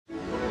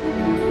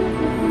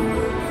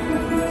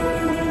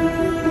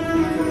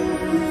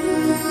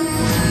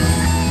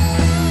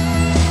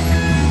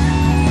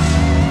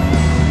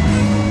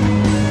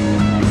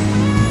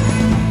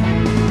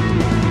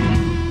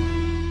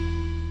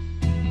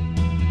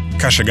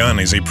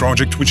Kashagan is a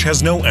project which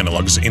has no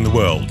analogues in the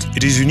world.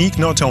 It is unique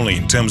not only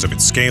in terms of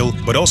its scale,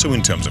 but also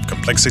in terms of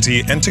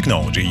complexity and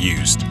technology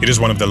used. It is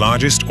one of the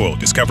largest oil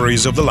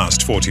discoveries of the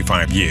last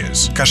 45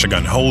 years.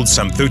 Kashagan holds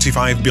some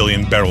 35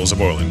 billion barrels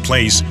of oil in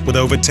place, with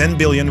over 10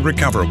 billion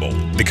recoverable.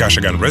 The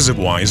Kashagan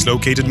reservoir is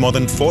located more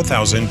than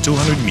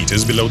 4,200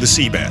 meters below the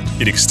seabed.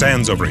 It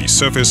extends over a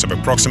surface of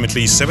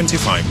approximately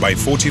 75 by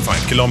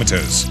 45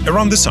 kilometers,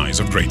 around the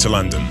size of Greater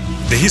London.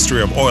 The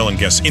history of oil and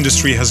gas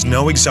industry has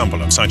no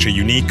example of such a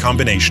unique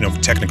combination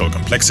of technical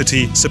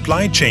complexity,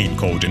 supply chain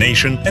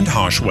coordination and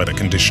harsh weather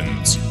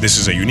conditions. This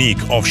is a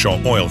unique offshore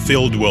oil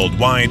field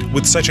worldwide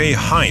with such a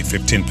high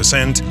 15%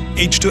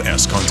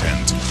 H2S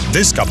content.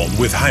 This, coupled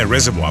with high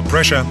reservoir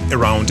pressure,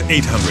 around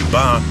 800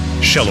 bar,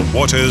 shallow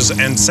waters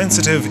and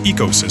sensitive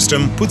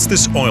ecosystem, puts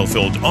this oil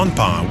field on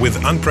par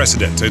with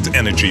unprecedented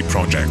energy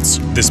projects.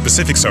 The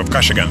specifics of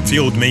Kashagan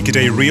field make it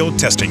a real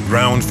testing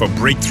ground for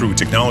breakthrough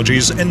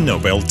technologies and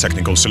novel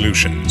technical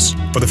solutions.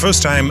 For the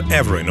first time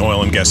ever in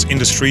oil and gas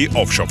industry,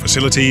 offshore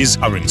facilities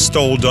are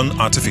installed on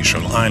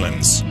artificial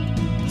islands.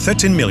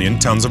 13 million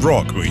tons of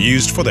rock were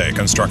used for their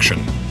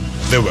construction.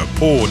 There were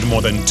poured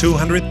more than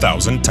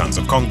 200,000 tons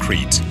of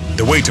concrete.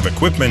 The weight of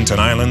equipment on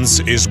islands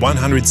is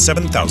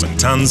 107,000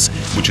 tons,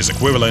 which is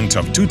equivalent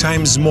of 2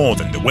 times more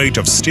than the weight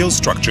of steel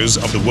structures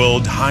of the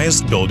world's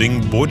highest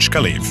building, Burj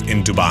Khalifa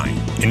in Dubai.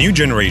 A new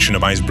generation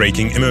of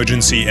ice-breaking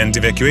emergency and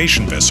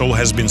evacuation vessel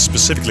has been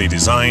specifically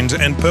designed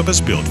and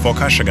purpose-built for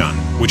Kashagan,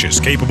 which is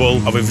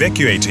capable of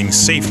evacuating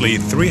safely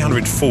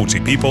 340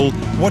 people,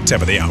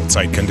 whatever the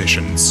outside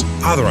conditions.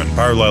 Other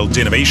unparalleled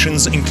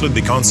innovations include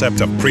the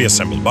concept of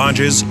pre-assembled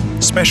barges,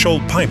 special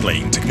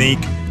pipe-laying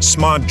technique,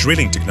 smart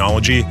drilling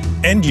technology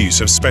and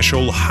use of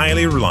special,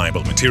 highly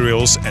reliable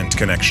materials and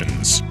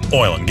connections.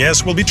 Oil and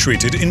gas will be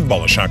treated in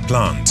Bolashak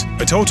plant.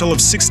 A total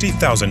of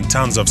 60,000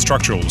 tons of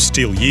structural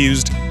steel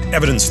used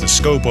evidence the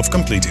scope of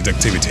completed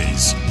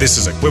activities. This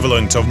is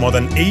equivalent of more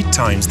than 8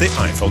 times the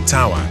Eiffel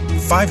Tower,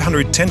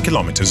 510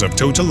 kilometers of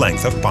total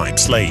length of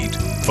pipes laid.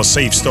 For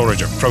safe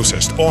storage of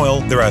processed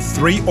oil, there are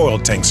 3 oil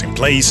tanks in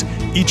place,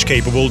 each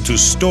capable to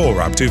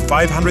store up to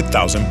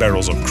 500,000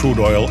 barrels of crude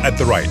oil at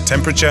the right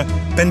temperature,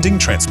 pending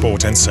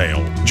transport and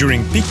sale.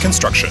 During peak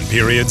construction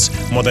periods,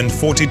 more than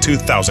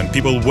 42,000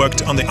 people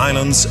worked on the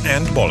islands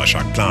and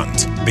Bolashak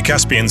plant. The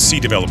Caspian Sea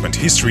development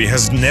history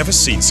has never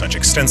seen such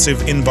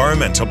extensive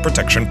environmental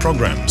protection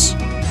programs.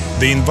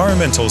 The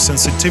environmental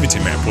sensitivity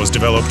map was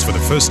developed for the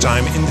first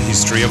time in the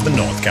history of the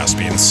North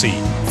Caspian Sea.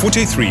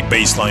 43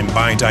 baseline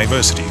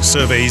biodiversity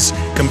surveys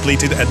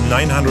completed at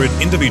 900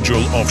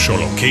 individual offshore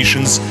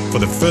locations for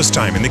the first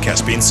time in the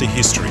Caspian Sea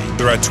history.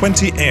 There are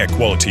 20 air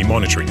quality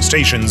monitoring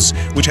stations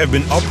which have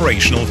been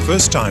operational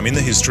first time in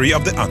the history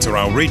of the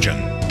Atyrau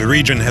region. The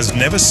region has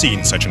never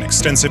seen such an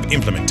extensive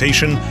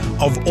implementation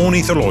of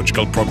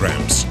ornithological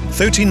programs.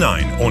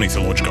 39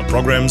 ornithological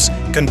programs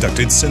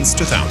conducted since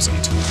 2000.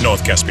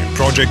 North Caspian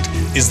Project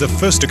is the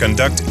first to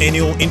conduct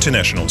annual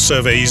international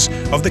surveys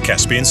of the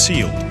Caspian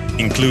Sea,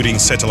 including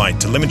satellite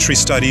telemetry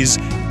studies,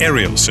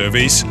 aerial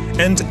surveys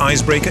and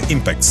icebreaker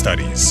impact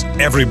studies.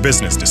 Every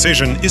business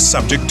decision is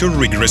subject to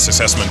rigorous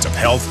assessment of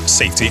health,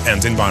 safety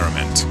and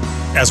environment.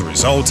 As a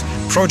result,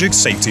 project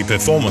safety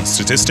performance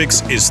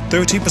statistics is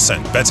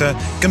 30% better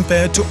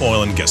compared to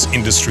oil and gas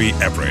industry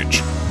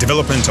average.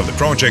 Development of the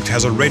project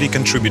has already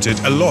contributed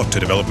a lot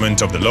to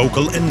development of the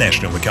local and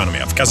national economy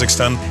of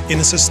Kazakhstan in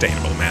a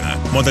sustainable manner.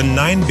 More than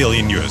 $9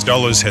 billion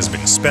has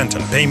been spent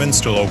on payments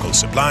to local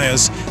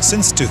suppliers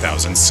since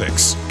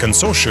 2006.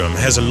 Consortium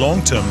has a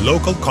long-term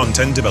local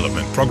content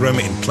development program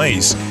in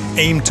place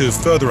aimed to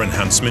further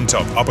enhancement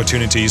of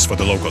opportunities for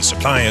the local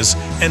suppliers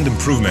and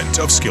improvement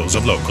of skills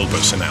of local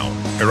personnel.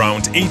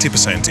 Around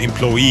 80%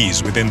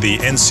 employees within the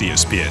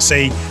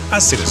NCSPSA are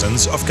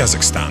citizens of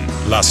Kazakhstan.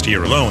 Last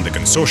year alone, the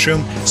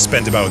consortium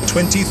spent about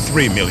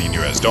 $23 million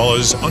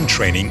on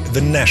training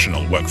the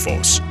national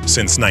workforce.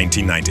 Since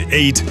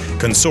 1998,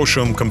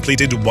 consortium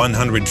completed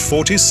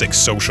 146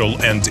 social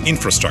and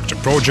infrastructure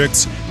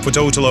projects for a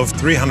total of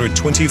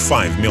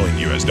 $325 million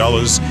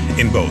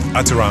in both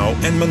Atyrau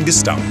and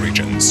Mangistau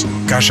regions.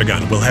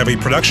 Kashagan will have a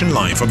production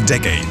life of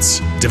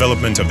decades.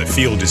 Development of the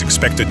field is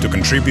expected to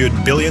contribute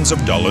billions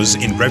of dollars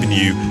in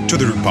revenue to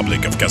the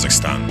Republic of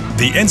Kazakhstan.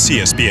 The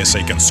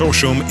NCSPSA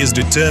consortium is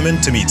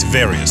determined to meet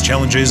various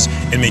challenges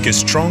and make a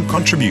strong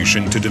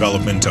contribution to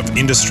development of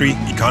industry,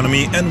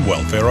 economy and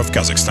welfare of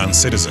Kazakhstan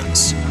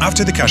citizens.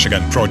 After the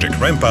Kashagan project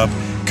ramp-up,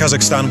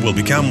 Kazakhstan will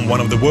become one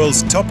of the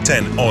world's top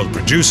 10 oil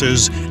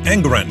producers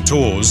and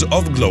guarantors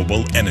of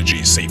global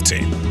energy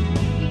safety.